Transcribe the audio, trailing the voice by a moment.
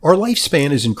Our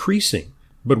lifespan is increasing,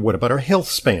 but what about our health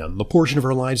span, the portion of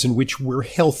our lives in which we're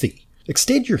healthy?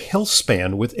 Extend your health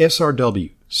span with SRW,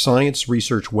 Science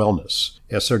Research Wellness.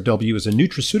 SRW is a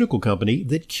nutraceutical company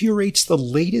that curates the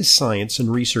latest science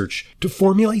and research to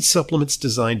formulate supplements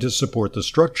designed to support the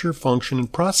structure, function,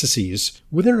 and processes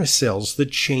within our cells that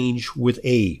change with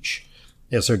age.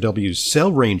 SRW's cell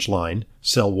range line,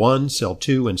 Cell 1, Cell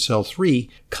 2, and Cell 3,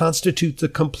 constitute the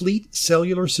complete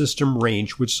cellular system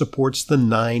range which supports the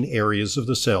 9 areas of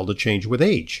the cell that change with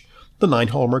age, the 9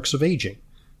 hallmarks of aging.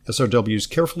 SRW's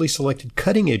carefully selected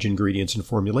cutting-edge ingredients and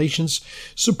formulations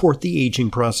support the aging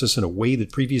process in a way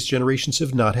that previous generations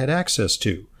have not had access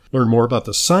to. Learn more about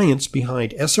the science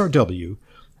behind SRW,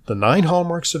 the 9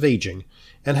 hallmarks of aging,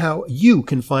 and how you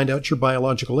can find out your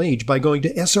biological age by going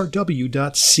to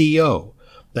srw.co.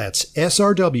 That's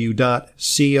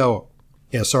srw.co.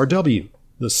 SRW,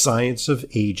 the science of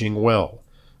aging well.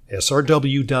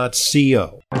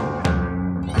 srw.co.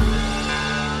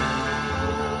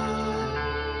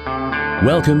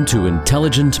 Welcome to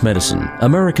Intelligent Medicine,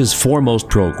 America's foremost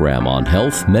program on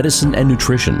health, medicine, and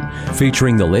nutrition,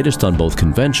 featuring the latest on both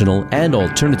conventional and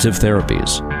alternative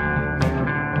therapies.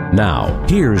 Now,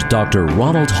 here's Dr.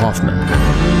 Ronald Hoffman.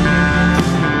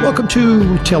 Welcome to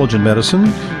Intelligent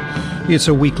Medicine. It's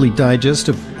a weekly digest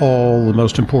of all the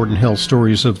most important health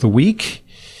stories of the week.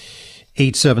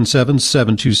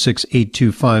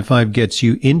 877-726-8255 gets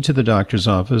you into the doctor's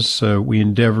office. We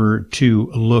endeavor to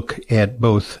look at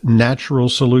both natural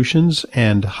solutions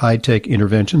and high-tech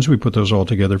interventions. We put those all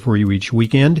together for you each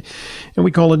weekend, and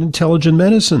we call it Intelligent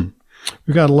Medicine.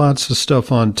 We've got lots of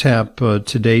stuff on tap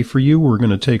today for you. We're going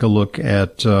to take a look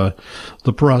at the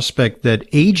prospect that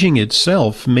aging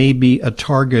itself may be a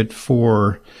target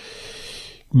for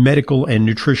medical and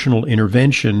nutritional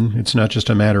intervention. It's not just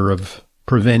a matter of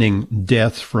preventing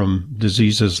death from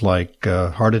diseases like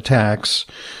heart attacks,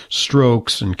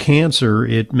 strokes, and cancer.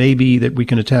 It may be that we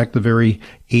can attack the very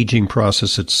aging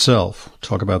process itself. We'll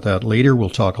talk about that later. We'll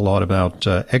talk a lot about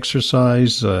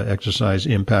exercise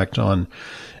impact on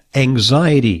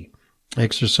anxiety,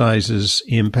 exercise's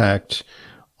impact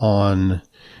on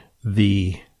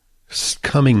the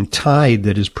coming tide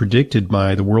that is predicted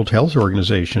by the World Health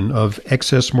Organization of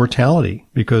excess mortality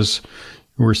because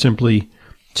we're simply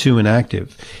too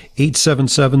inactive.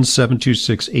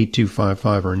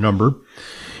 877-726-8255 our number.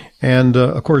 And,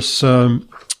 of course, one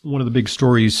of the big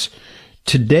stories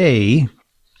today,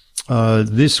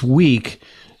 this week,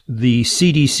 the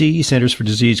CDC, Centers for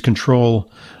Disease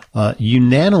Control,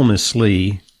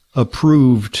 unanimously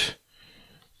approved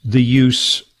the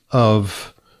use of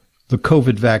the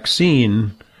COVID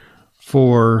vaccine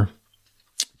for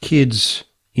kids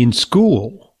in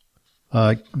school.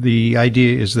 The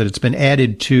idea is that it's been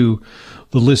added to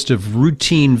the list of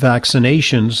routine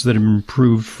vaccinations that are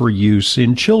approved for use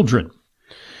in children.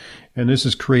 And this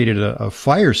has created a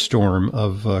firestorm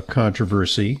of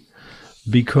controversy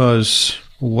because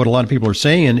what a lot of people are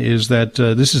saying is that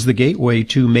this is the gateway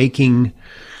to making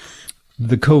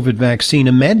the COVID vaccine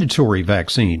a mandatory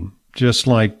vaccine, just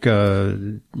like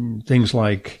things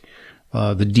like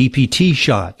the DPT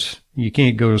shot. You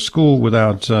can't go to school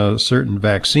without certain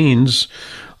vaccines,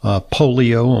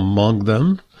 polio among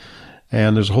them.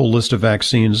 And there's a whole list of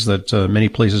vaccines that many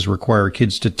places require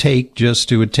kids to take just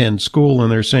to attend school.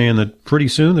 And they're saying that pretty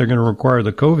soon they're going to require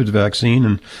the COVID vaccine.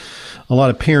 And a lot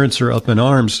of parents are up in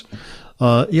arms.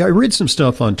 I read some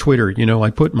stuff on Twitter. You know, I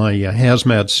put my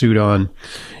hazmat suit on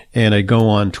and I go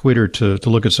on Twitter to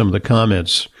look at some of the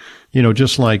comments. You know,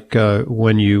 just like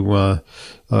when you,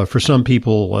 for some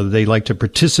people, they like to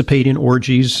participate in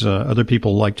orgies. Other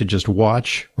people like to just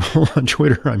watch. On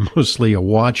Twitter, I'm mostly a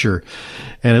watcher,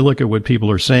 and I look at what people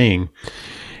are saying.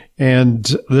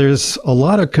 And there's a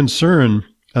lot of concern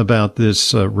about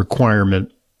this requirement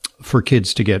for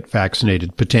kids to get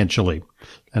vaccinated, potentially.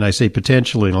 And I say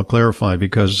potentially, and I'll clarify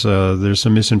because there's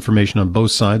some misinformation on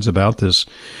both sides about this.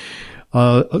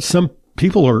 Some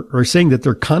people are saying that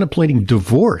they're contemplating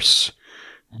divorce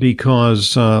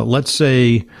because, let's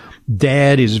say,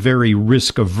 dad is very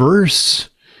risk averse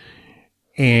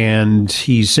and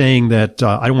he's saying that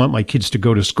I don't want my kids to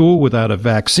go to school without a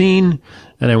vaccine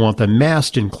and I want them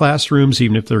masked in classrooms,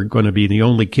 even if they're going to be the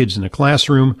only kids in the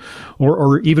classroom.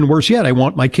 Or even worse yet, I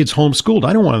want my kids homeschooled.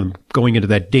 I don't want them going into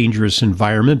that dangerous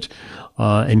environment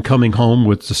and coming home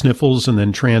with the sniffles and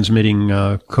then transmitting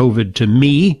COVID to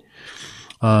me.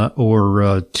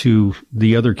 Or to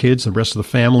the other kids, the rest of the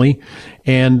family.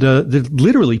 And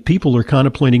literally people are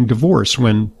contemplating divorce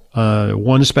when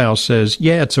One spouse says,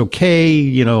 yeah, it's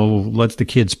okay, let the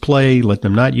kids play, let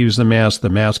them not use the mask. The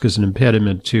mask is an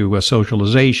impediment to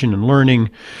socialization and learning.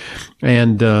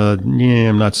 And,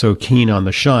 I'm not so keen on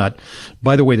the shot.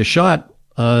 By the way, the shot,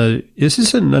 this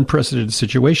is an unprecedented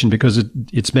situation because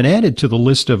it's been added to the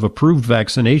list of approved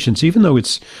vaccinations, even though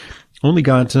it's only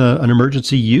got an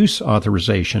emergency use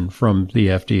authorization from the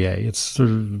FDA. It's sort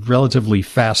of relatively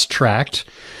fast-tracked.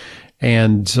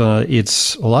 And a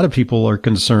lot of people are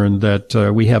concerned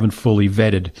that we haven't fully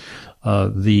vetted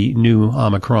the new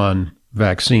Omicron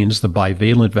vaccines, the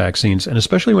bivalent vaccines, and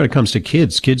especially when it comes to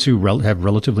kids who have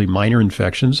relatively minor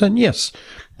infections. And yes,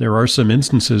 there are some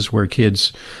instances where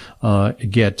kids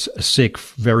get sick,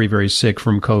 very, very sick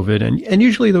from COVID. And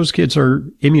usually those kids are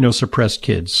immunosuppressed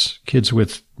kids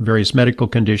with various medical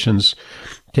conditions,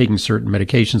 taking certain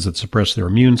medications that suppress their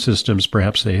immune systems.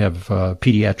 Perhaps they have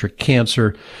pediatric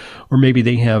cancer, or maybe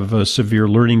they have severe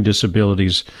learning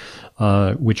disabilities,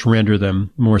 which render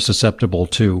them more susceptible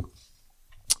to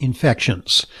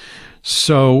infections.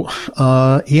 So,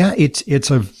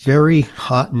 it's a very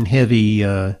hot and heavy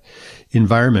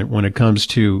environment when it comes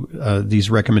to these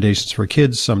recommendations for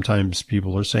kids. Sometimes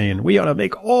people are saying we ought to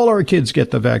make all our kids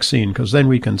get the vaccine because then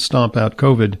we can stomp out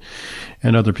COVID.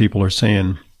 And other people are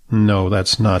saying, no,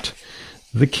 that's not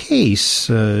the case.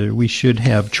 We should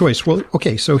have choice. Well,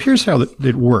 okay, so here's how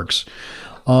it works.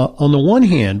 On the one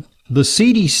hand, the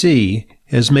CDC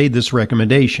has made this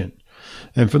recommendation.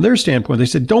 And from their standpoint, they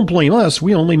said, don't blame us.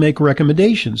 We only make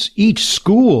recommendations. Each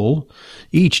school,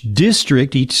 each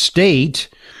district, each state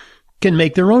can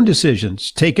make their own decisions.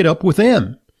 Take it up with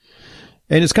them.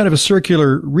 And it's kind of a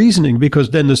circular reasoning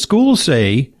because then the schools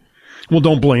say, well,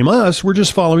 don't blame us. We're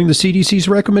just following the CDC's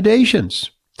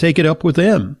recommendations. Take it up with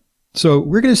them. So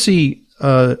we're going to see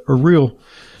a real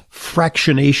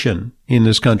fractionation in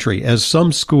this country as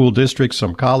some school districts,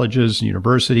 some colleges,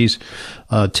 universities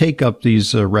take up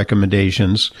these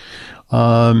recommendations.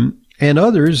 And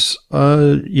others,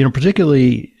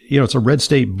 particularly, it's a red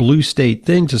state, blue state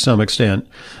thing to some extent.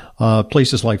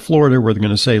 Places like Florida where they're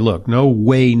going to say, look, no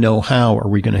way, no how are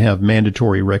we going to have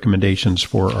mandatory recommendations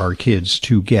for our kids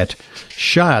to get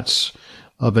shots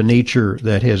of a nature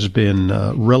that has been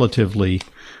relatively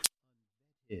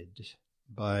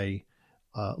by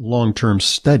long-term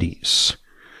studies.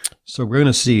 So we're going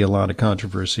to see a lot of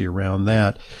controversy around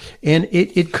that. And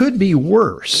it could be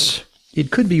worse. It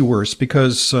could be worse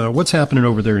because what's happening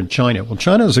over there in China? Well,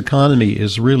 China's economy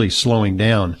is really slowing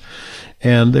down.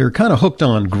 And they're kind of hooked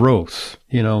on growth,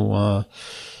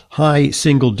 high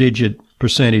single-digit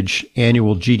percentage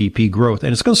annual GDP growth.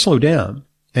 And it's going to slow down.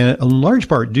 And in large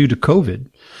part due to COVID,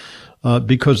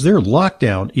 because their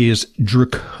lockdown is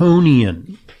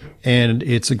draconian. And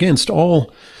it's against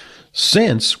all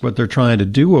sense what they're trying to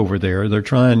do over there.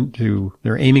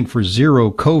 They're aiming for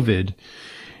zero COVID.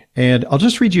 And I'll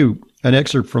just read you an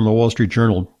excerpt from the Wall Street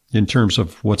Journal in terms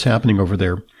of what's happening over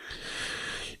there.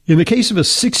 In the case of a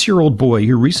 6-year-old boy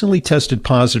who recently tested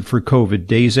positive for COVID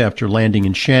days after landing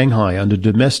in Shanghai on a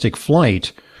domestic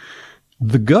flight,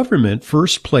 the government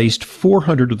first placed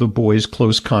 400 of the boy's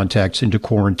close contacts into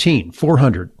quarantine.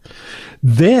 400.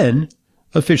 Then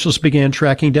officials began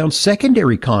tracking down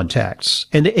secondary contacts.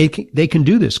 And they can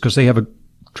do this because they have a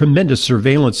tremendous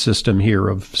surveillance system here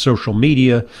of social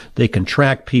media. They can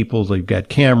track people. They've got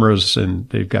cameras and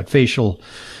they've got facial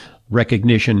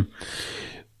recognition.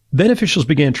 Then officials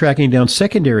began tracking down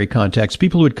secondary contacts,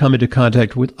 people who had come into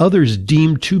contact with others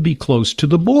deemed to be close to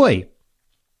the boy.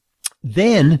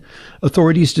 Then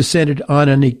authorities descended on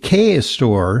an IKEA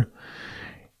store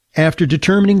after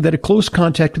determining that a close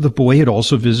contact of the boy had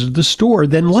also visited the store,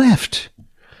 then left.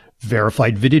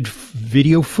 Verified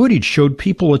video footage showed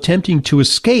people attempting to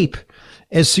escape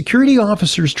as security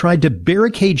officers tried to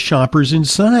barricade shoppers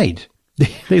inside.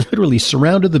 They literally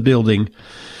surrounded the building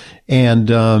and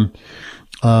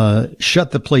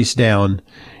shut the place down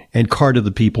and carted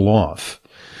the people off.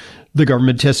 The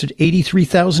government tested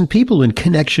 83,000 people in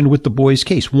connection with the boy's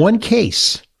case. One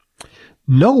case.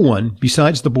 No one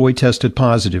besides the boy tested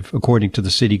positive, according to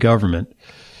the city government.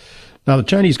 Now, the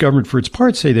Chinese government, for its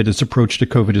part, say that its approach to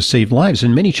COVID has saved lives,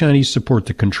 and many Chinese support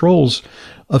the controls.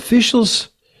 Officials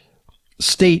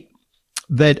state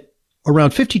that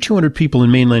around 5,200 people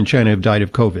in mainland China have died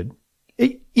of COVID.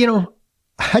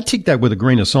 I take that with a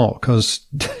grain of salt because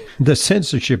the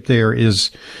censorship there is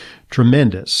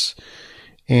tremendous.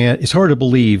 And it's hard to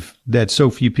believe that so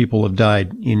few people have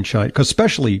died in China, because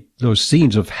especially those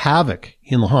scenes of havoc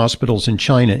in the hospitals in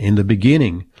China in the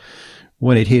beginning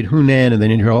when it hit Hunan and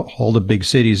then all the big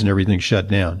cities and everything shut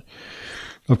down.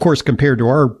 Of course, compared to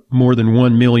our more than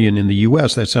 1 million in the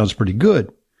U.S., that sounds pretty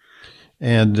good.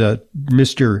 And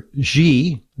Mr.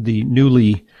 Xi, the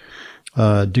newly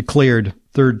declared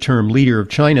third-term leader of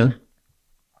China,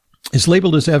 is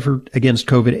labeled his effort against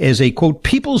COVID as a, quote,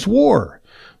 people's war.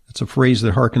 That's a phrase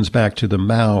that harkens back to the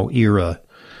Mao era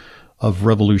of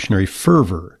revolutionary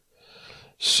fervor.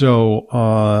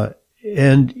 So,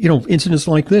 and, you know, incidents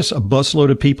like this, a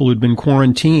busload of people who'd been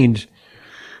quarantined,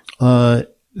 20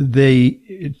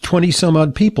 some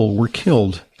odd people were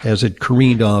killed as it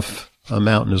careened off a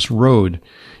mountainous road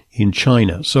in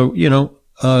China. So, you know,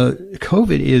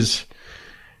 COVID is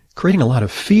creating a lot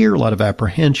of fear, a lot of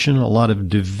apprehension, a lot of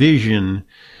division,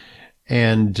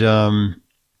 and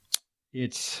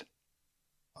it's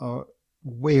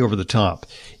way over the top.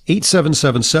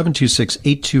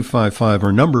 877-726-8255,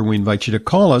 our number. We invite you to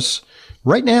call us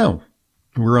right now.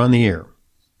 We're on the air.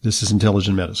 This is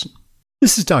Intelligent Medicine.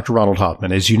 This is Dr. Ronald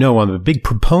Hoffman. As you know, I'm a big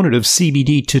proponent of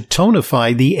CBD to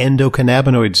tonify the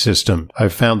endocannabinoid system.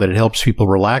 I've found that it helps people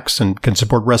relax and can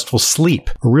support restful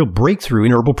sleep, a real breakthrough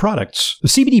in herbal products. The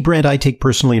CBD brand I take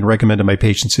personally and recommend to my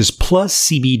patients is Plus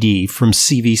CBD from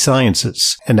CV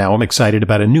Sciences. And now I'm excited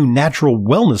about a new natural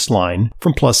wellness line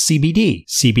from Plus CBD,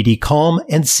 CBD Calm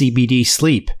and CBD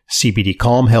Sleep. CBD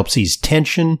Calm helps ease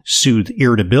tension, soothe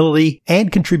irritability,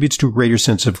 and contributes to a greater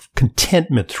sense of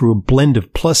contentment through a blend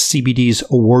of Plus CBD's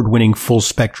award-winning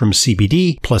full-spectrum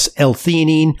CBD, plus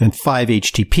L-theanine and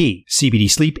 5-HTP. CBD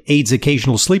Sleep aids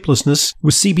occasional sleeplessness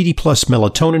with CBD plus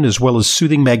melatonin, as well as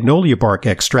soothing magnolia bark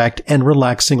extract and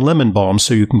relaxing lemon balm,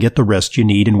 so you can get the rest you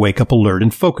need and wake up alert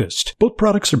and focused. Both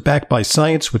products are backed by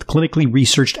science with clinically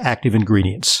researched active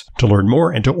ingredients. To learn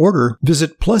more and to order,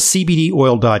 visit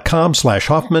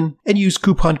pluscbdoil.com/Hoffman and use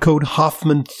coupon code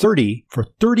Hoffman30 for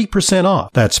 30%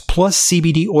 off. That's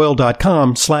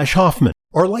pluscbdoil.com/Hoffman.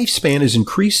 Our lifespan is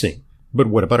increasing, but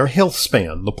what about our health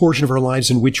span, the portion of our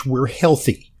lives in which we're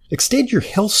healthy? Extend your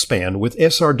health span with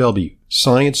SRW,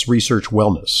 Science Research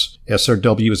Wellness.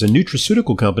 SRW is a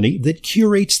nutraceutical company that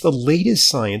curates the latest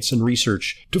science and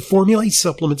research to formulate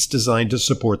supplements designed to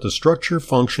support the structure,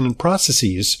 function, and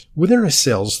processes within our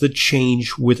cells that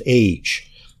change with age.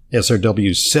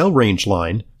 SRW's cell range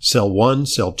line, Cell 1,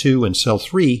 Cell 2, and Cell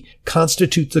 3,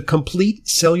 constitute the complete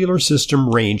cellular system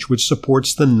range which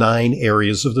supports the 9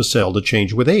 areas of the cell that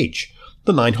change with age,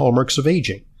 the 9 hallmarks of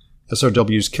aging.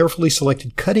 SRW's carefully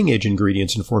selected cutting-edge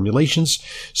ingredients and formulations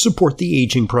support the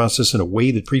aging process in a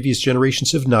way that previous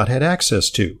generations have not had access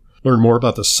to. Learn more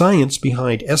about the science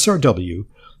behind SRW,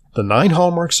 the 9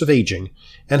 hallmarks of aging,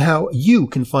 and how you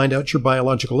can find out your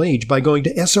biological age by going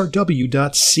to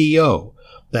srw.co.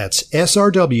 That's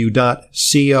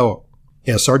srw.co.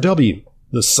 SRW,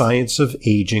 the science of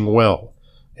aging well.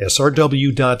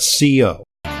 srw.co.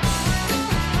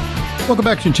 Welcome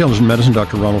back to Intelligent Medicine.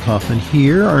 Dr. Ronald Hoffman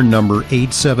here. Our number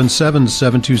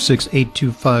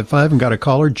 877-726-8255. And got a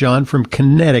caller, John from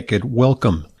Connecticut.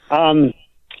 Welcome. I'm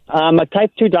a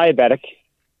type 2 diabetic,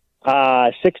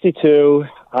 62.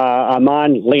 I'm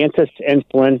on Lantus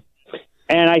insulin.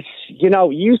 And you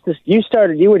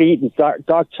were eating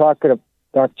dark chocolate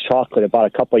about a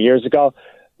couple of years ago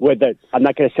with I'm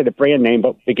not going to say the brand name,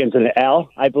 but begins with an L,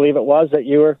 I believe it was, that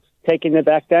you were taking it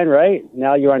back then, right?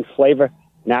 Now you're on Flavor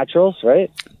Naturals, right?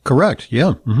 Correct.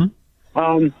 Yeah.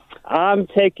 Mm-hmm. I'm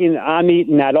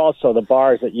eating that also, the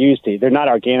bars that you used to eat. They're not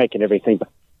organic and everything,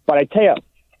 but I tell you,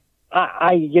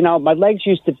 my legs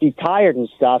used to be tired and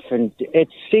stuff, and it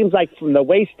seems like from the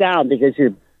waist down, because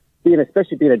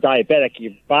especially being a diabetic,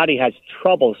 your body has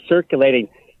trouble circulating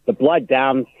the blood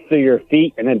down through your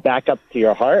feet and then back up to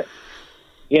your heart,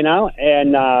 and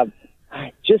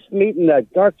just eating the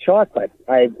dark chocolate,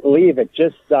 I believe it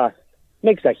just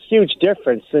makes a huge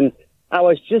difference. And I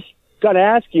was just going to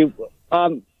ask you,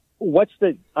 I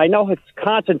know it's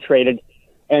concentrated,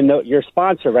 and your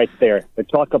sponsor right there, the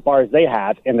chocolate bars they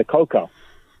have, and the cocoa.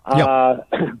 Yep.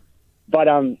 But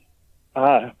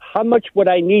how much would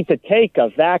I need to take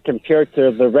of that compared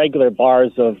to the regular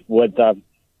bars that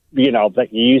you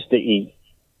used to eat?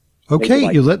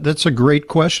 Okay, that's a great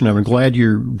question. I'm glad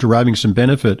you're deriving some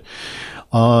benefit.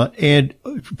 And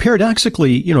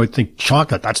paradoxically, I think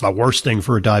chocolate, that's the worst thing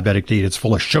for a diabetic to eat. It's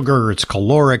full of sugar, it's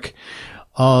caloric.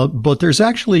 But there's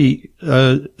actually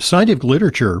scientific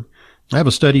literature. I have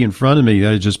a study in front of me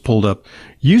that I just pulled up.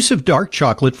 Use of dark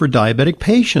chocolate for diabetic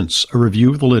patients, a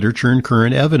review of the literature and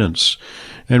current evidence.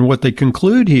 And what they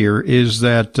conclude here is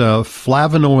that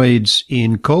flavonoids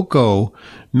in cocoa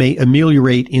may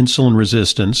ameliorate insulin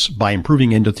resistance by improving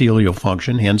endothelial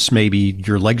function, hence maybe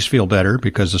your legs feel better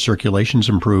because the circulation's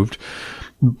improved,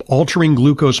 altering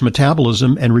glucose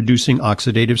metabolism and reducing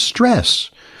oxidative stress.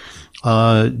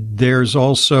 There's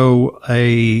also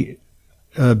a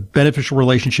beneficial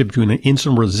relationship between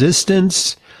insulin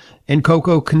resistance and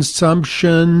cocoa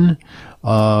consumption.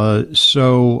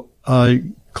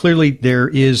 Clearly there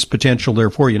is potential there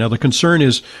for you. Now, the concern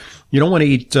is you don't want to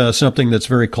eat something that's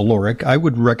very caloric. I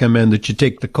would recommend that you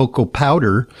take the cocoa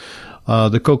powder.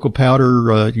 The cocoa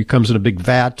powder, it comes in a big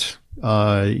vat.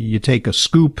 You take a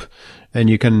scoop, and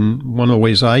one of the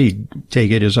ways I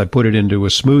take it is I put it into a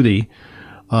smoothie.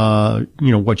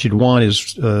 What you'd want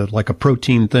is like a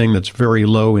protein thing that's very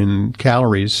low in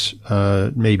calories,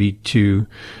 maybe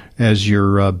as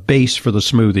your base for the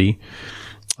smoothie.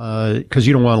 Because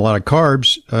you don't want a lot of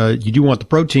carbs. You do want the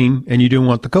protein, and you do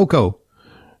want the cocoa.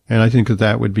 And I think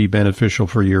that would be beneficial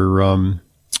for your,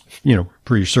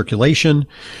 for your circulation.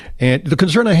 And the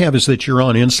concern I have is that you're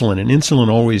on insulin, and insulin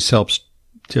always helps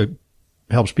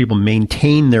people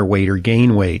maintain their weight or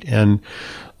gain weight. And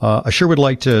I sure would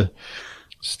like to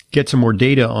get some more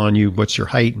data on you. What's your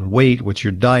height and weight? What's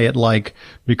your diet like?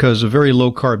 Because a very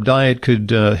low carb diet could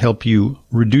help you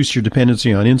reduce your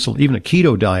dependency on insulin. Even a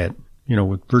keto diet,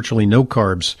 with virtually no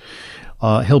carbs,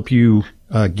 help you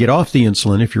get off the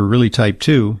insulin if you're really type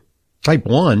 2. Type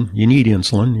 1, you need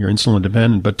insulin. You're insulin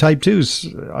dependent. But type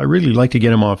 2s, I really like to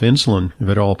get them off insulin if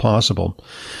at all possible.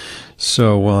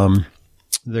 So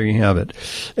there you have it.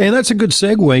 And that's a good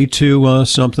segue to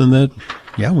something that,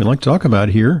 we like to talk about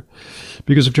here.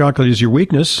 Because if chocolate is your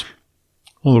weakness,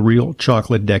 well, the real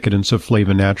chocolate decadence of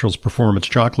Flava Naturals Performance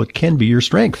Chocolate can be your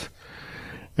strength.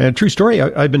 And true story,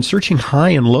 I've been searching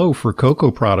high and low for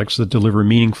cocoa products that deliver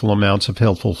meaningful amounts of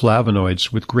helpful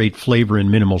flavonoids with great flavor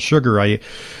and minimal sugar. I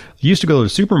used to go to the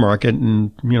supermarket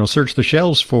and, search the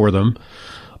shelves for them.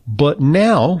 But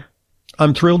now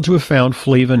I'm thrilled to have found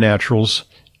Flava Naturals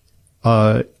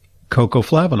cocoa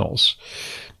flavanols.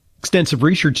 Extensive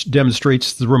research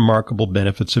demonstrates the remarkable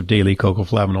benefits of daily cocoa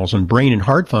flavanols on brain and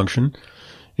heart function,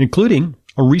 including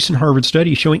a recent Harvard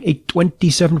study showing a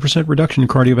 27% reduction in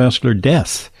cardiovascular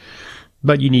death.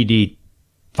 But you need to eat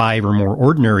 5 or more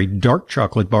ordinary dark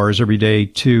chocolate bars every day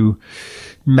to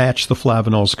match the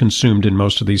flavanols consumed in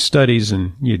most of these studies,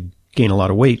 and you'd gain a lot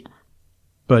of weight.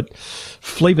 But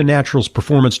Flava Naturals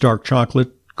Performance Dark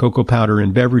Chocolate, cocoa powder,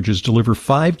 and beverages deliver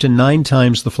 5 to 9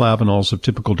 times the flavanols of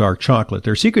typical dark chocolate.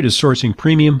 Their secret is sourcing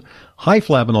premium, high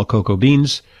flavanol cocoa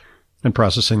beans and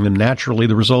processing them naturally.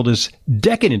 The result is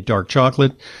decadent dark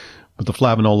chocolate with the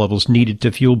flavanol levels needed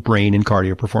to fuel brain and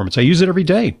cardio performance. I use it every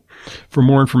day. For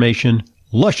more information,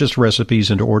 luscious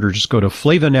recipes, and to order, just go to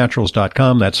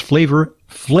flavanaturals.com. That's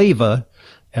Flava,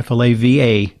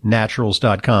 F-L-A-V-A,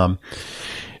 naturals.com.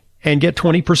 And get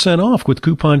 20% off with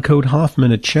coupon code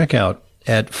Hoffman at checkout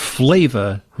at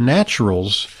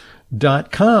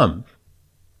flavanaturals.com.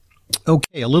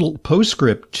 Okay, a little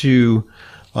postscript to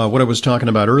what I was talking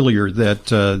about earlier, that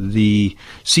the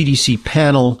CDC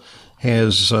panel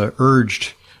has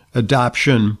urged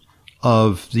adoption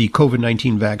of the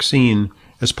COVID-19 vaccine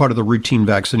as part of the routine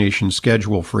vaccination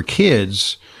schedule for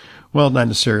kids. Well, not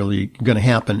necessarily going to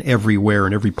happen everywhere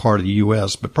in every part of the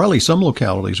U.S., but probably some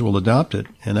localities will adopt it,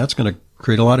 and that's going to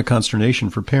create a lot of consternation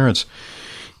for parents.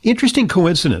 Interesting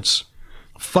coincidence.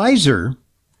 Pfizer,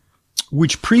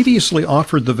 which previously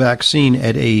offered the vaccine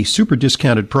at a super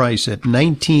discounted price at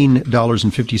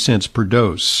 $19.50 per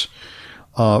dose,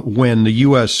 when the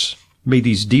U.S. made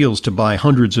these deals to buy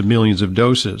hundreds of millions of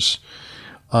doses,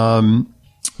 the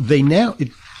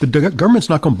government's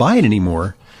not going to buy it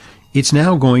anymore. It's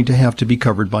now going to have to be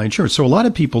covered by insurance. So a lot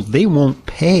of people, they won't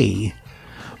pay,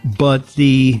 but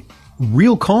the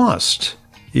real cost,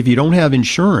 if you don't have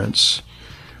insurance,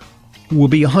 will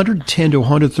be $110 to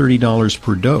 $130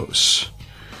 per dose.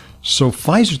 So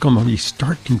Pfizer's going to be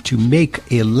starting to make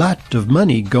a lot of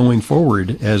money going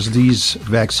forward as these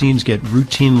vaccines get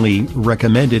routinely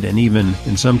recommended and even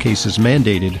in some cases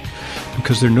mandated,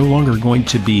 because they're no longer going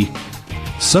to be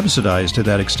subsidized to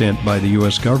that extent by the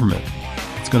U.S. government.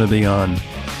 It's going to be on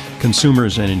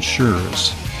consumers and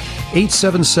insurers.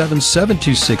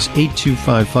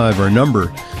 877-726-8255, our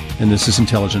number, and this is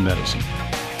Intelligent Medicine.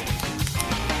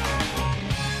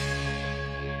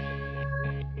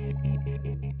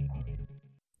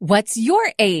 What's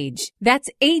your age? That's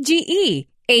AGE.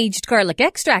 Aged garlic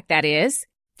extract, that is.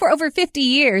 For over 50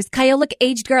 years, Kyolic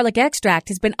Aged Garlic Extract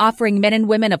has been offering men and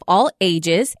women of all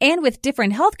ages and with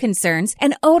different health concerns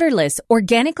an odorless,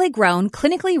 organically grown,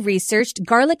 clinically researched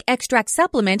garlic extract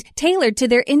supplement tailored to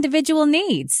their individual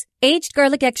needs. Aged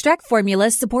garlic extract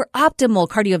formulas support optimal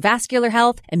cardiovascular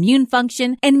health, immune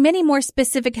function, and many more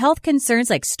specific health concerns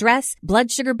like stress,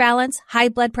 blood sugar balance, high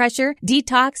blood pressure,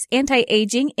 detox,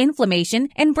 anti-aging, inflammation,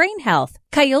 and brain health.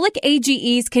 Kyolic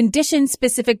AGE's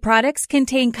condition-specific products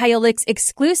contain Kyolic's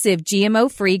exclusive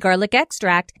GMO-free garlic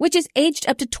extract, which is aged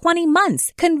up to 20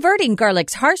 months, converting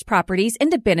garlic's harsh properties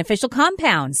into beneficial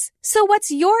compounds. So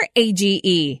what's your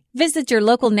AGE? Visit your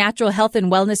local natural health and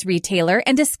wellness retailer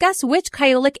and discuss which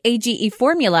Kyolic AGE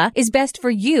formula is best for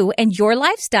you and your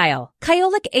lifestyle.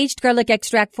 Kyolic aged garlic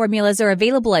extract formulas are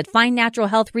available at fine natural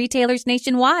health retailers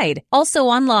nationwide, also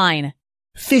online.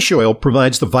 Fish oil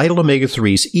provides the vital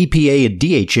omega-3s, EPA and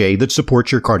DHA that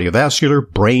support your cardiovascular,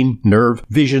 brain, nerve,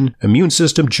 vision, immune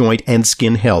system, joint, and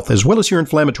skin health, as well as your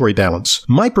inflammatory balance.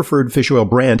 My preferred fish oil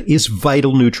brand is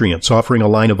Vital Nutrients, offering a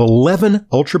line of 11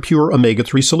 ultra-pure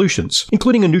omega-3 solutions,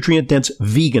 including a nutrient-dense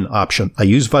vegan option. I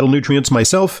use Vital Nutrients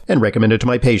myself and recommend it to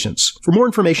my patients. For more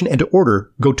information and to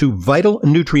order, go to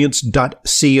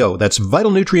vitalnutrients.co. That's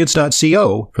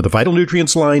vitalnutrients.co for the Vital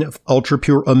Nutrients line of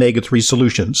ultra-pure omega-3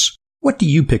 solutions. What do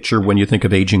you picture when you think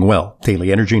of aging well?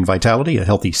 Daily energy and vitality, a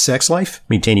healthy sex life,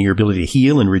 maintaining your ability to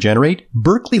heal and regenerate?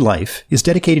 Berkeley Life is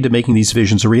dedicated to making these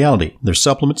visions a reality. Their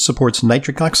supplement supports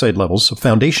nitric oxide levels, a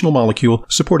foundational molecule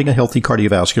supporting a healthy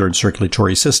cardiovascular and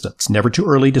circulatory system. It's never too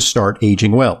early to start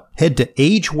aging well. Head to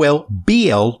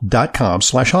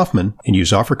agewellbl.com/Hoffman and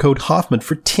use offer code Hoffman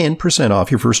for 10%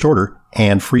 off your first order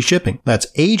and free shipping. That's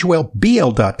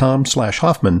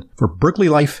agewellbl.com/Hoffman for Berkeley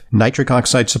Life nitric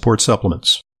oxide support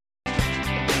supplements.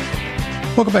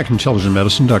 Welcome back to Intelligent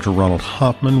Medicine. Dr. Ronald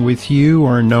Hoffman with you.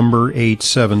 Our number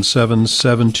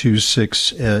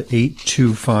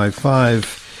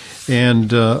 877-726-8255.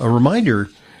 And a reminder,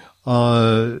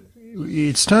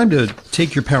 it's time to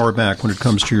take your power back when it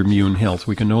comes to your immune health.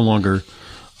 We can no longer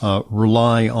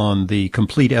rely on the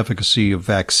complete efficacy of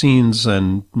vaccines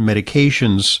and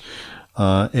medications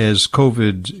as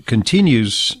COVID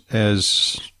continues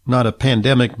as not a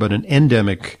pandemic but an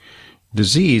endemic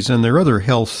disease, and there are other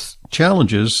health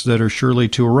challenges that are surely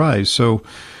to arise. So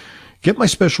get my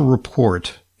special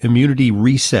report, Immunity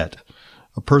Reset,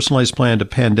 a personalized plan to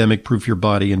pandemic-proof your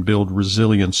body and build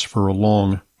resilience for a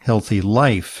long, healthy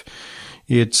life.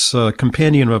 It's a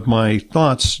companion of my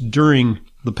thoughts during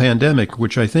the pandemic,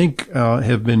 which I think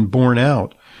have been borne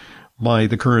out by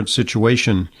the current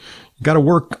situation. You got to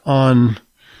work on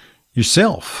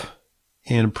yourself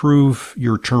and improve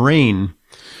your terrain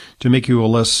to make you a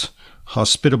less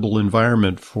hospitable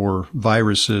environment for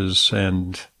viruses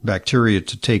and bacteria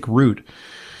to take root.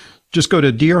 Just go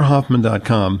to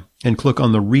drhoffman.com and click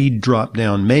on the Read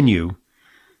drop-down menu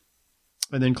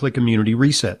and then click Immunity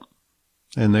Reset.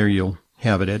 And there you'll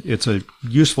have it. It's a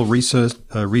useful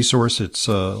resource. It's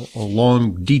a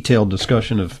long, detailed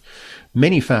discussion of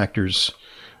many factors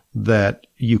that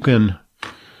you can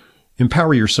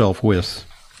empower yourself with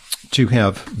to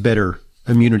have better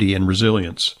immunity and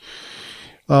resilience.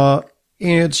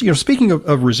 And, speaking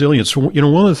of resilience, one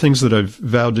of the things that I've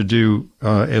vowed to do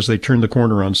as they turn the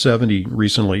corner on 70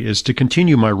 recently is to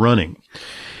continue my running.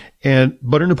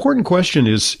 But an important question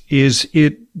is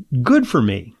it good for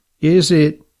me? Is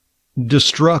it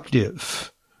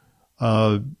destructive?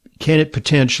 Can it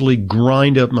potentially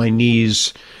grind up my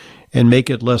knees and make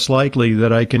it less likely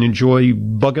that I can enjoy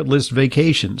bucket list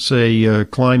vacations, say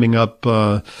climbing up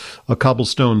a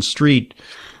cobblestone street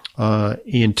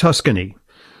in Tuscany?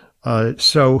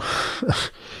 So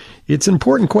it's an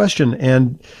important question,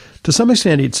 and to some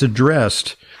extent it's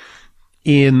addressed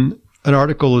in an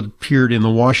article that appeared in the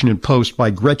Washington Post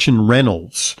by Gretchen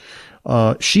Reynolds.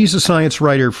 She's a science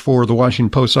writer for the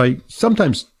Washington Post. I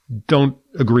sometimes don't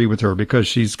agree with her because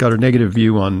she's got a negative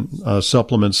view on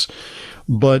supplements,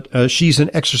 but she's an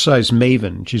exercise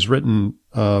maven. She's written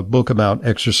a book about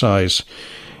exercise,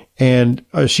 and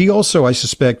she also, I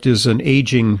suspect, is an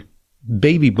aging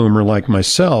baby boomer like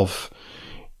myself,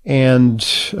 and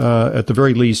at the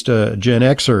very least a Gen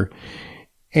Xer.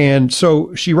 And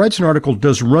so she writes an article,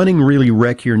 Does Running Really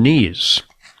Wreck Your Knees?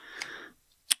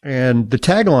 And the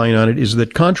tagline on it is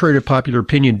that, contrary to popular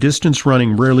opinion, distance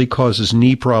running rarely causes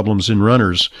knee problems in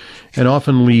runners and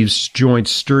often leaves joints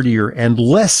sturdier and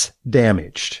less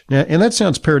damaged. Now, and that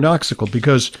sounds paradoxical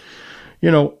because,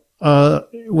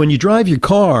 when you drive your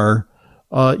car,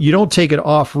 you don't take it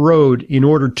off-road in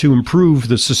order to improve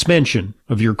the suspension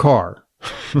of your car,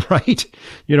 right?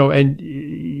 And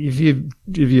if you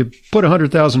put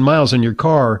 100,000 miles on your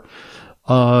car,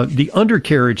 the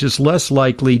undercarriage is less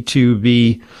likely to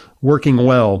be working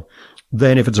well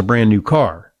than if it's a brand new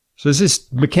car. So there's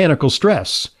this mechanical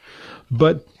stress.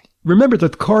 But remember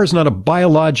that the car is not a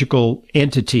biological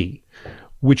entity,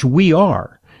 which we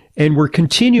are. And we're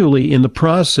continually in the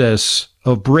process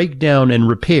of breakdown and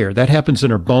repair. That happens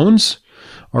in our bones.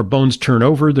 Our bones turn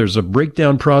over. There's a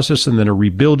breakdown process and then a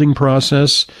rebuilding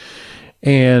process.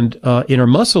 And in our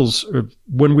muscles,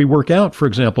 when we work out, for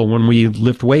example, when we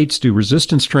lift weights, do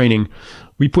resistance training,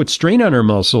 we put strain on our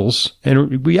muscles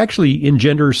and we actually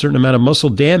engender a certain amount of muscle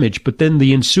damage, but then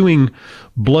the ensuing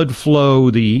blood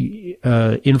flow, the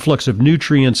influx of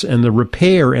nutrients and the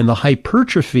repair and the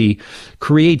hypertrophy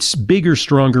creates bigger,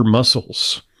 stronger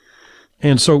muscles.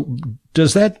 And so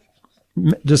does that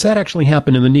actually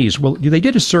happen in the knees? Well, they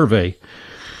did a survey,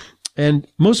 and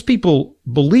most people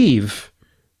believe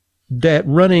that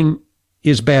running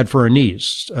is bad for our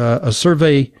knees. A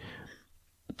survey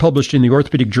published in the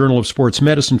Orthopedic Journal of Sports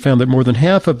Medicine found that more than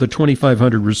half of the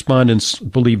 2,500 respondents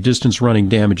believe distance running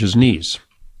damages knees.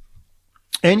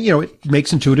 And, it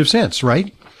makes intuitive sense,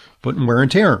 right? Putting wear and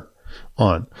tear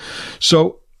on.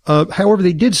 So, however,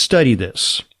 they did study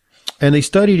this. And they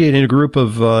studied it in a group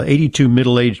of 82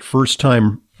 middle-aged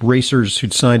first-time racers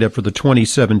who'd signed up for the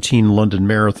 2017 London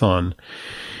Marathon.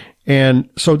 And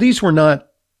so these were not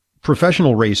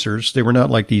professional racers. They were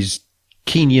not like these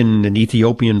Kenyan and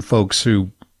Ethiopian folks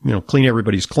who, clean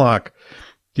everybody's clock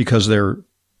because they're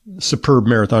superb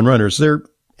marathon runners. They're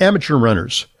amateur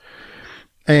runners.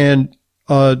 And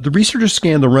the researchers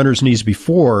scanned the runners' knees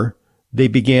before they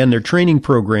began their training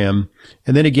program,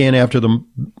 and then again after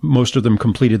most of them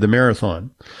completed the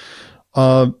marathon.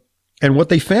 And what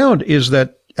they found is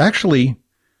that actually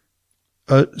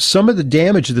some of the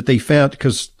damage that they found,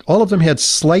 because all of them had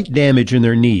slight damage in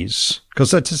their knees, because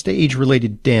that's just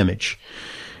age-related damage.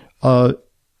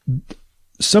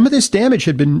 Some of this damage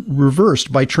had been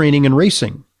reversed by training and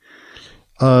racing.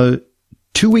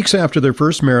 2 weeks after their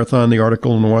first marathon, the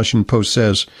article in the Washington Post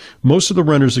says, most of the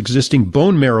runners' existing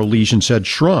bone marrow lesions had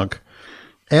shrunk,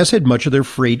 as had much of their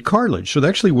frayed cartilage. So that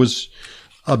actually was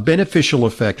a beneficial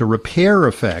effect, a repair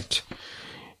effect.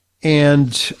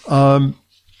 And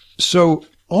so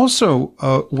also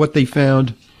what they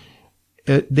found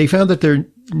that their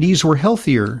knees were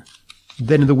healthier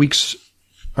than in the weeks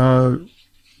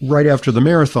right after the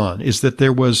marathon, is that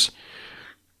there was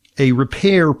a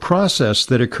repair process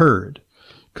that occurred.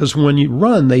 Because when you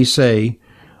run, they say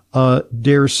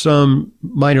there's some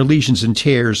minor lesions and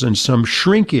tears and some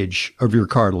shrinkage of your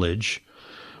cartilage.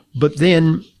 But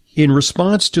then in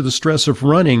response to the stress of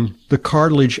running, the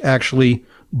cartilage actually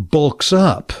bulks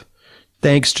up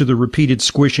thanks to the repeated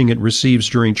squishing it receives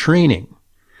during training.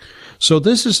 So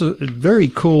this is a very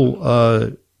cool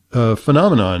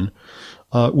phenomenon,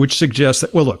 which suggests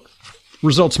that, well, look,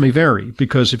 results may vary,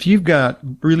 because if you've got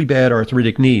really bad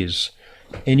arthritic knees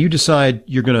and you decide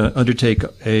you're going to undertake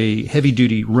a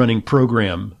heavy-duty running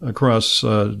program across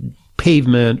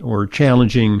pavement or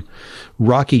challenging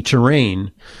rocky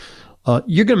terrain,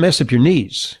 you're going to mess up your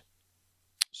knees.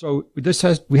 So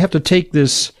we have to take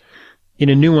this in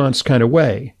a nuanced kind of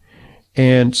way.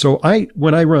 And so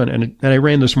when I run, and I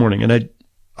ran this morning, and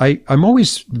I'm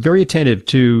always very attentive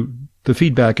to the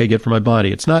feedback I get from my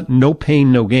body. It's not no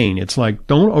pain, no gain. It's like,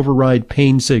 don't override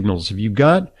pain signals. If you've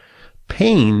got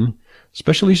pain,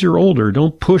 especially as you're older,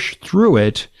 don't push through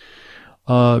it,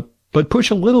 but push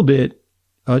a little bit,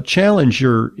 challenge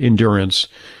your endurance,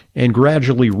 and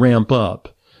gradually ramp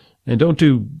up. And don't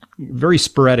do very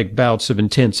sporadic bouts of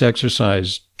intense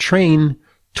exercise. Train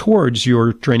towards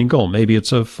your training goal. Maybe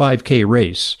it's a 5K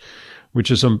race, which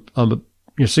is a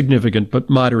significant but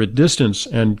moderate distance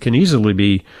and can easily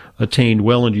be attained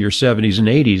well into your 70s and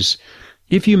 80s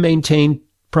if you maintain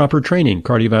proper training,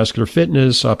 cardiovascular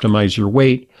fitness, optimize your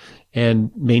weight,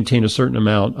 and maintain a certain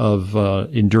amount of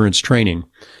endurance training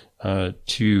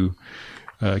to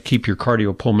keep your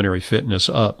cardiopulmonary fitness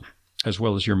up, as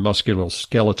well as your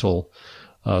musculoskeletal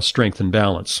strength and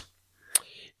balance.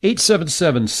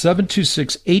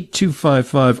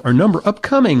 877-726-8255, our number.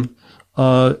 Upcoming,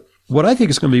 what I think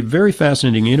is going to be a very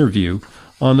fascinating interview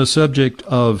on the subject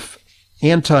of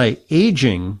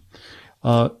anti-aging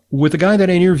with a guy that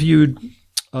I interviewed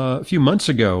a few months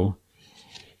ago.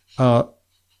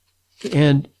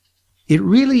 And it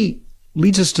really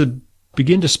leads us to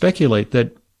begin to speculate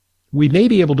that we may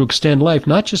be able to extend life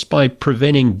not just by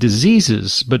preventing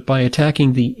diseases, but by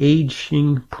attacking the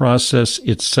aging process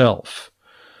itself.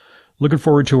 Looking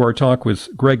forward to our talk with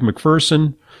Greg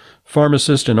McPherson,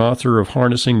 pharmacist and author of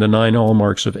Harnessing the 9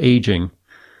 Hallmarks of Aging,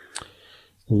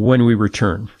 when we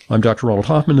return. I'm Dr. Ronald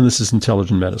Hoffman, and this is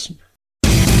Intelligent Medicine.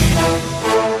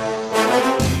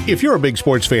 If you're a big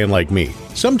sports fan like me,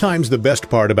 sometimes the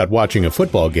best part about watching a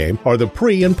football game are the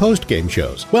pre- and post-game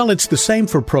shows. Well, it's the same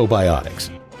for probiotics.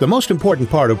 The most important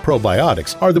part of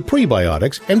probiotics are the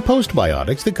prebiotics and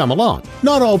postbiotics that come along.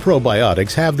 Not all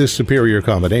probiotics have this superior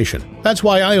combination. That's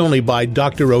why I only buy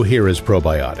Dr. Ohhira's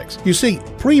probiotics. You see,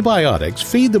 prebiotics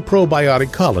feed the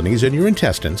probiotic colonies in your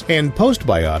intestines, and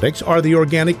postbiotics are the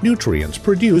organic nutrients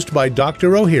produced by Dr.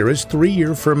 Ohhira's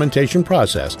 3-year fermentation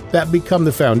process that become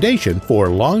the foundation for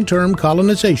long-term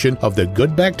colonization of the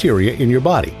good bacteria in your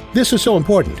body. This is so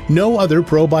important. No other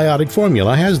probiotic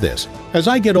formula has this. As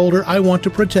I get older, I want to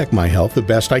protect my health the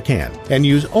best I can and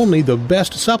use only the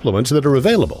best supplements that are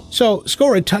available. So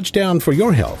score a touchdown for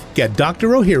your health. Get Dr.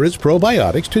 Ohhira's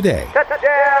probiotics today. Touchdown!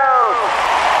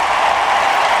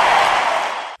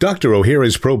 Dr.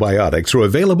 Ohhira's probiotics are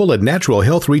available at natural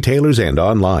health retailers and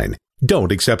online.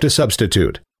 Don't accept a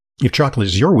substitute. If chocolate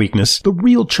is your weakness, the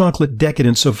real chocolate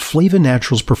decadence of Flava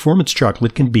Naturals Performance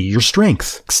Chocolate can be your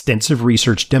strength. Extensive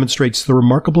research demonstrates the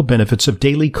remarkable benefits of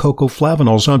daily cocoa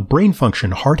flavanols on brain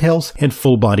function, heart health, and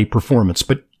full body performance.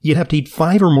 But you'd have to eat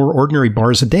 5 or more ordinary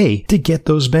bars a day to get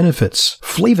those benefits.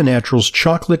 Flava Naturals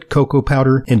chocolate, cocoa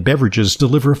powder, and beverages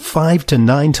deliver 5 to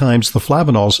 9 times the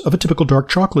flavanols of a typical dark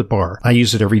chocolate bar. I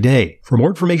use it every day. For more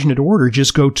information and to order,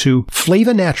 just go to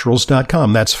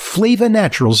FlavaNaturals.com. That's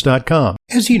FlavaNaturals.com.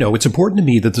 As you know, it's important to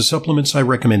me that the supplements I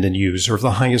recommend and use are of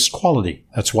the highest quality.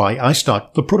 That's why I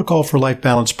stock the Protocol for Life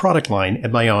Balance product line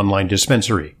at my online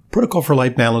dispensary. Protocol for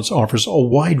Life Balance offers a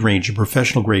wide range of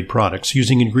professional-grade products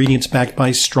using ingredients backed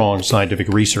by strong scientific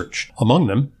research. Among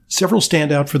them, several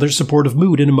stand out for their support of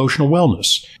mood and emotional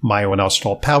wellness: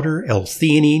 myo-inositol powder,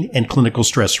 L-theanine, and clinical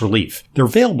stress relief. They're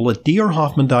available at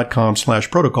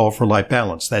drhoffman.com/protocol for life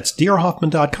balance. That's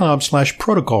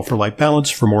drhoffman.com/protocol for life balance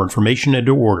for more information and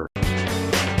to order.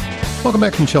 Welcome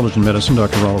back to Intelligent Medicine.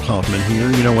 Dr. Ronald Hoffman here.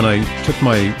 You know, when I took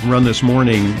my run this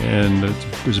morning, and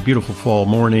it was a beautiful fall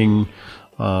morning,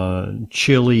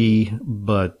 chilly,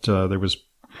 but there was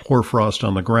hoarfrost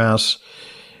on the grass.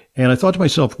 And I thought to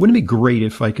myself, wouldn't it be great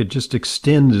if I could just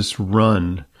extend this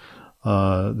run,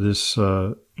 this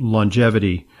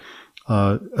longevity,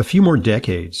 a few more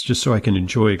decades, just so I can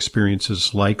enjoy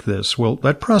experiences like this? Well,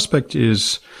 that prospect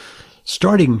is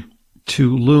starting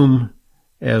to loom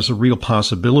as a real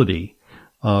possibility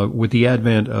with the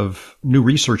advent of new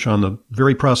research on the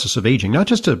very process of aging, not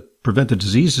just to prevent the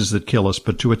diseases that kill us,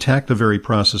 but to attack the very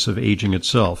process of aging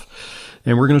itself.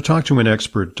 And we're going to talk to an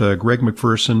expert, Greg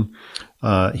McPherson.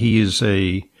 He is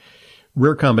a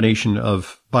rare combination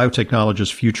of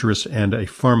biotechnologist, futurist, and a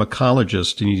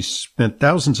pharmacologist, and he's spent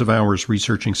thousands of hours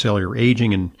researching cellular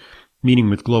aging and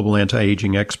meeting with global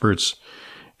anti-aging experts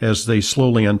as they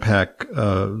slowly unpack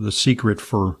the secret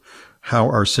for how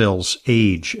our cells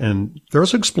age. And they're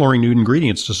also exploring new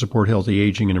ingredients to support healthy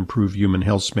aging and improve human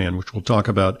health span, which we'll talk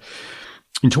about.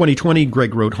 In 2020,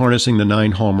 Greg wrote Harnessing the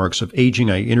 9 Hallmarks of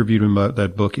Aging. I interviewed him about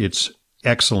that book. It's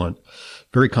excellent.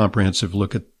 Very comprehensive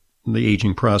look at the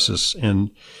aging process.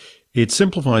 And it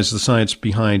simplifies the science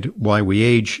behind why we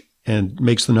age and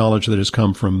makes the knowledge that has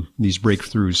come from these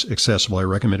breakthroughs accessible. I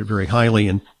recommend it very highly.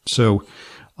 And so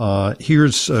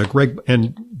here's Greg.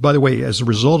 And by the way, as a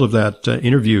result of that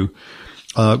interview,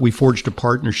 we forged a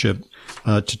partnership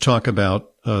to talk about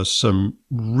some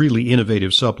really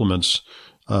innovative supplements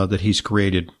that he's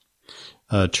created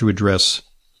to address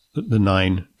the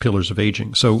 9 pillars of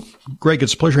aging. So, Greg,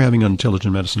 it's a pleasure having you on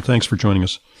Intelligent Medicine. Thanks for joining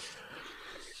us.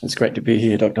 It's great to be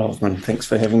here, Dr. Hoffman. Thanks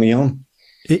for having me on.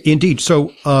 Indeed.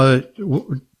 So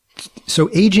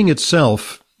aging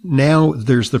itself, now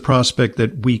there's the prospect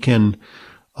that we can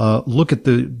look at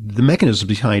the mechanisms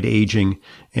behind aging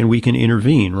and we can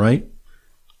intervene, right?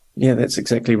 Yeah, that's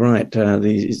exactly right.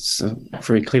 These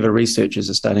very clever researchers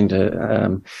are starting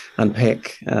to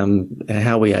unpack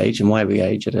how we age and why we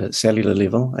age at a cellular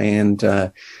level, and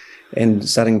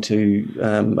starting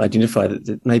to identify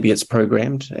that maybe it's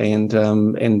programmed,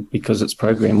 and because it's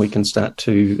programmed, we can start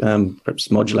to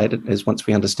perhaps modulate it as once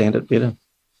we understand it better.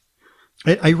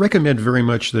 I recommend very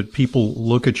much that people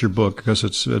look at your book because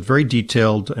it's very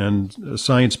detailed and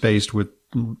science-based with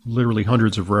literally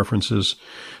hundreds of references,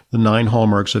 the 9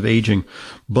 hallmarks of aging.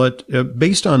 But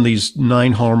based on these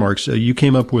 9 hallmarks, you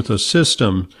came up with a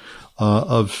system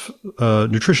of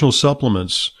nutritional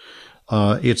supplements.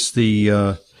 It's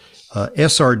the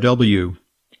SRW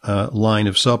line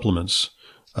of supplements,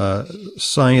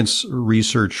 Science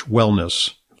Research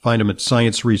Wellness. Find them at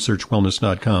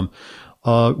scienceresearchwellness.com.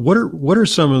 What are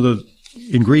some of the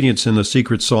ingredients in the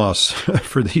secret sauce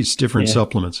for these different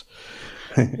supplements?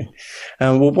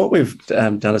 Well, what we've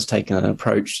done is taken an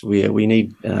approach where we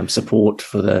need support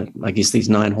for these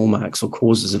 9 hallmarks or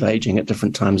causes of aging at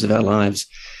different times of our lives.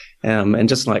 And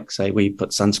just like, say, we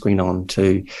put sunscreen on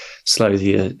to slow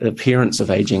the appearance of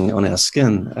aging on our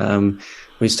skin,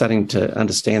 we're starting to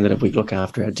understand that if we look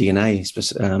after our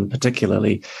DNA,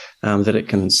 particularly, that it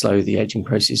can slow the aging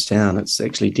process down. It's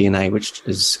actually DNA, which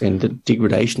is in the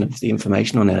degradation of the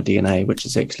information on our DNA, which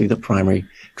is actually the primary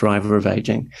driver of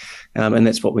aging. And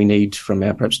that's what we need from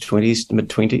our perhaps 20s to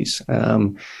mid-20s.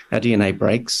 Our DNA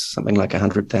breaks something like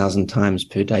 100,000 times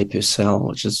per day per cell,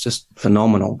 which is just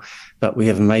phenomenal. But we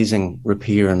have amazing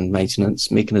repair and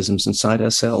maintenance mechanisms inside our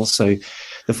cells. So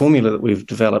the formula that we've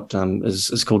developed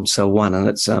is called Cell One, and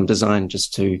it's designed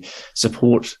just to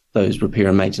support those repair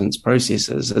and maintenance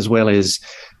processes, as well as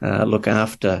look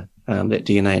after that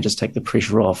DNA and just take the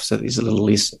pressure off so there's a little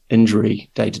less injury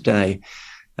day to day.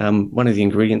 One of the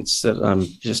ingredients that I'm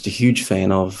just a huge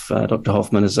fan of, Dr.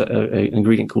 Hoffman, is an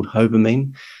ingredient called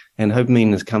hobamine. And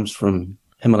hobamine comes from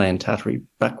Himalayan Tartary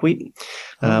buckwheat.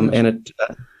 And it,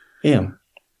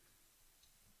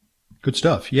 Good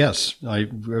stuff. Yes.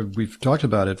 We've talked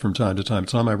about it from time to time.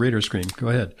 It's on my radar screen. Go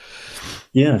ahead.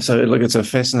 Yeah. So look, it's a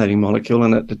fascinating molecule,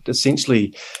 and it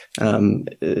essentially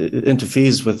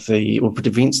interferes with or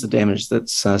prevents the damage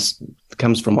that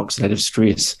comes from oxidative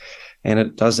stress. And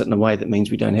it does it in a way that means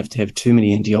we don't have to have too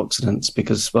many antioxidants,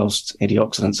 because whilst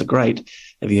antioxidants are great,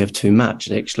 if you have too much,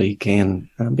 it actually can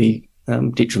be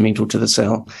detrimental to the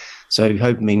cell. So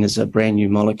hobamine is a brand new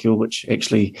molecule which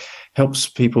actually helps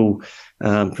people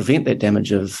prevent that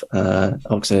damage of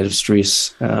oxidative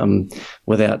stress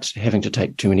without having to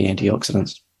take too many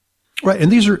antioxidants. Right,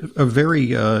 and these are a very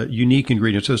unique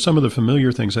ingredient. So some of the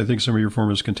familiar things, I think some of your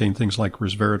formulas contain things like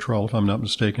resveratrol, if I'm not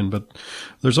mistaken, but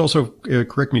there's also,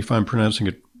 correct me if I'm pronouncing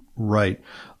it right,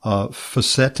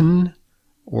 fisetin,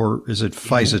 or is it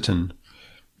fisetin?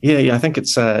 Yeah, I think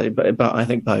it's, but I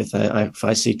think both.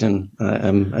 Fisetin,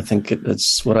 I think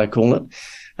it's what I call it.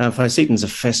 Fisetin is a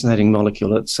fascinating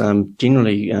molecule. It's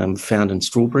generally found in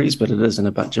strawberries, but it is in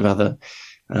a bunch of other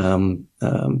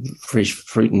fresh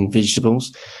fruit and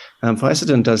vegetables.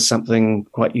 Fisetin does something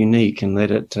quite unique in that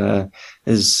it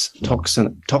is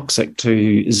toxic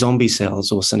to zombie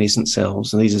cells or senescent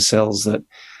cells. And these are cells that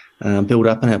build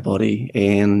up in our body,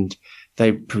 and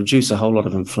they produce a whole lot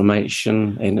of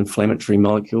inflammation and inflammatory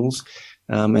molecules.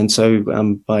 And so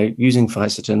by using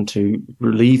Fisetin to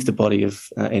relieve the body of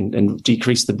and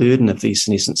decrease the burden of these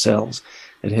senescent cells,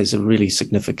 it has a really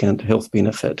significant health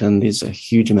benefit. And there's a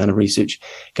huge amount of research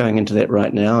going into that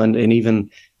right now, and even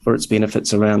for its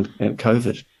benefits around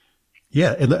COVID.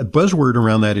 Yeah, and the buzzword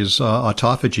around that is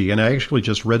autophagy. And I actually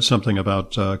just read something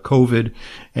about COVID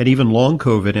and even long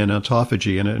COVID and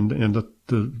autophagy. And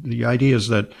the idea is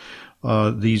that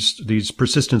these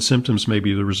persistent symptoms may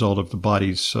be the result of the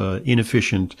body's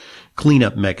inefficient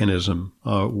cleanup mechanism,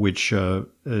 which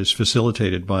is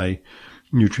facilitated by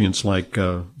nutrients like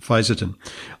Fisetin.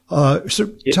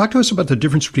 Talk to us about the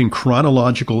difference between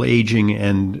chronological aging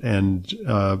and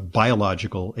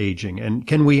biological aging. And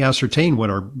can we ascertain what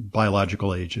our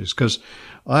biological age is? Because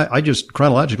I just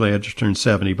turned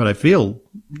 70, but I feel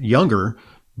younger.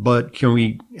 But can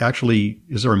we actually,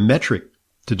 is there a metric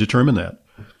to determine that?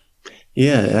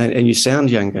 Yeah, and you sound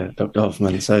younger, Dr.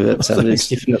 Hoffman. So that's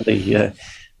definitely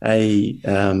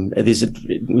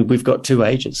we've got two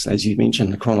ages, as you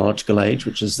mentioned: the chronological age,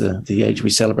 which is the age we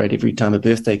celebrate every time a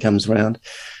birthday comes around.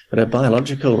 But our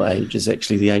biological age is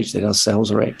actually the age that our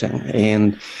cells are acting,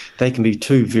 and they can be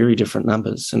two very different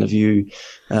numbers. And if you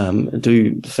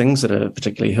do things that are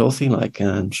particularly healthy, like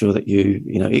ensure that you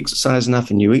exercise enough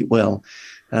and you eat well,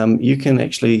 you can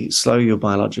actually slow your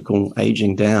biological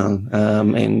aging down.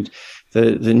 And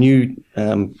there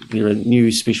are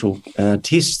new special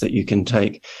tests that you can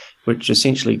take, which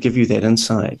essentially give you that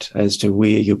insight as to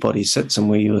where your body sits and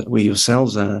where your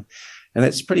cells are. And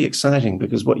that's pretty exciting,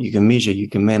 because what you can measure, you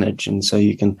can manage. And so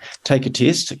you can take a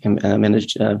test, it can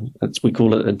manage, we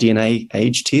call it a DNA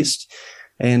age test.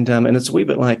 And it's a wee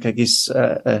bit like, I guess,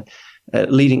 a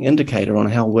leading indicator on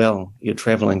how well you're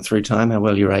traveling through time, how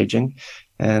well you're aging.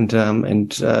 And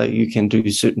you can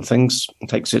do certain things,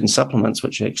 take certain supplements,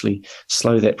 which actually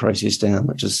slow that process down,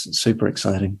 which is super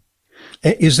exciting.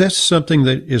 Is that something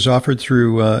that is offered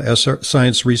through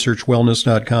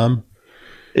scienceresearchwellness.com?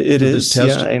 It is,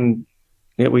 yeah. And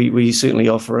yeah, we certainly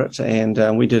offer it.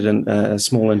 And we did a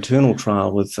small internal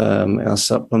trial with our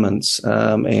supplements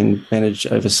and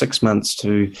managed over 6 months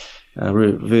to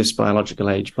reverse biological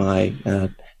age by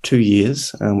 2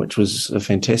 years, which was a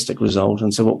fantastic result.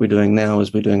 And so what we're doing now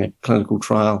is we're doing a clinical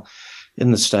trial in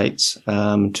the States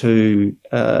to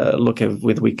look at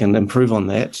whether we can improve on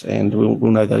that. And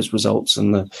we'll know those results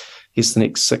in the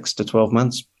next 6 to 12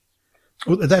 months.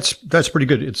 Well, that's pretty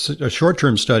good. It's a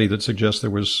short-term study that suggests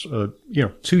there was,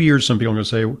 2 years. Some people are going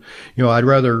to say, I'd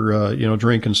rather,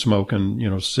 drink and smoke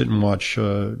and, sit and watch,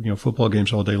 football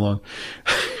games all day long.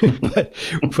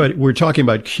 but we're talking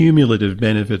about cumulative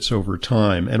benefits over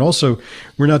time. And also,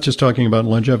 we're not just talking about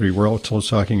longevity. We're also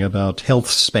talking about health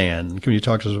span. Can you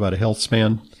talk to us about a health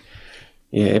span?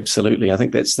 Yeah, absolutely. I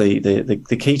think that's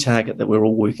the key target that we're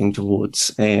all working towards,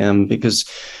 because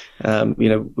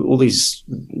all these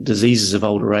diseases of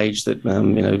older age that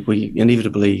we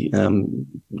inevitably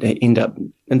end up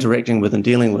interacting with and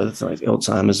dealing with, like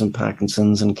Alzheimer's and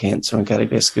Parkinson's and cancer and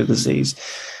cardiovascular disease.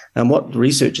 And what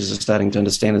researchers are starting to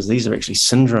understand is these are actually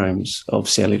syndromes of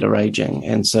cellular aging,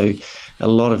 and so a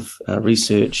lot of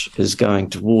research is going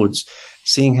towards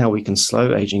seeing how we can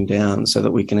slow aging down so that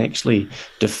we can actually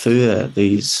defer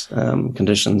these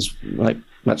conditions like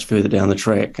much further down the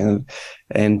track.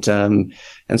 And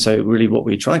so really what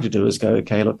we're trying to do is go,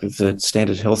 okay, look, if the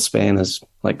standard health span is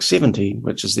like 70,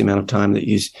 which is the amount of time that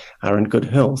you are in good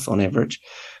health on average,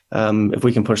 if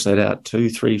we can push that out 2,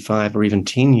 3, 5, or even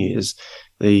 10 years,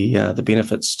 the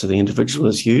benefits to the individual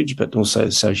is huge, but also the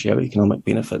socioeconomic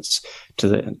benefits to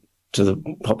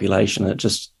the population are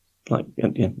just like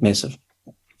massive.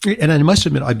 And I must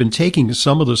admit, I've been taking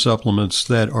some of the supplements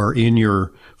that are in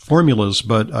your formulas,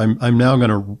 but I'm now going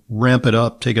to ramp it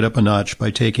up, take it up a notch by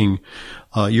taking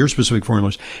your specific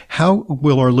formulas. How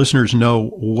will our listeners know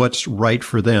what's right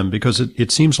for them? Because it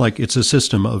seems like it's a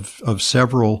system of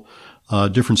several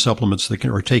different supplements that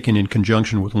are taken in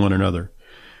conjunction with one another.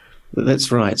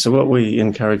 That's right. So what we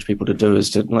encourage people to do is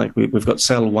to, like, we've got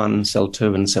cell 1, cell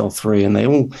 2, and cell 3, and they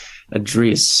all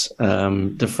address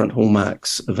different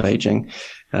hallmarks of aging.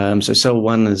 So cell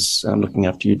 1 is looking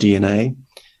after your DNA,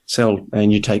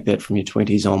 and you take that from your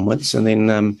 20s onwards, and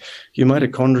then your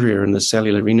mitochondria and the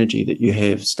cellular energy that you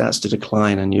have starts to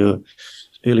decline in your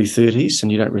early 30s,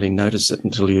 and you don't really notice it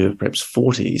until you're perhaps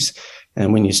 40s.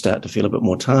 And when you start to feel a bit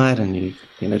more tired and you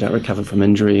don't recover from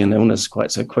injury and illness quite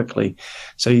so quickly,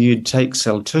 so you'd take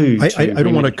cell 2. I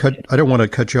don't want to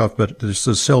cut you off, but there's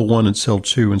the cell 1 and cell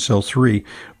 2 and cell 3.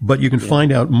 But you can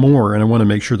find out more, and I want to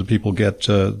make sure that people get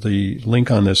the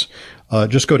link on this.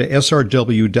 Just go to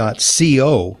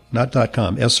srw.co, not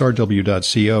 .com,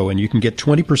 srw.co, and you can get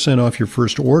 20% off your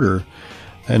first order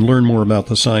and learn more about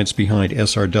the science behind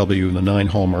SRW and the 9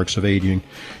 hallmarks of aging.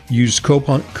 Use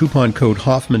coupon code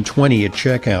Hoffman20 at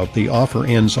checkout. The offer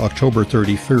ends October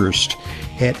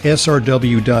 31st at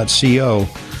srw.co.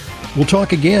 We'll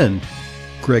talk again.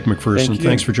 Greg McPherson,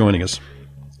 thanks for joining us.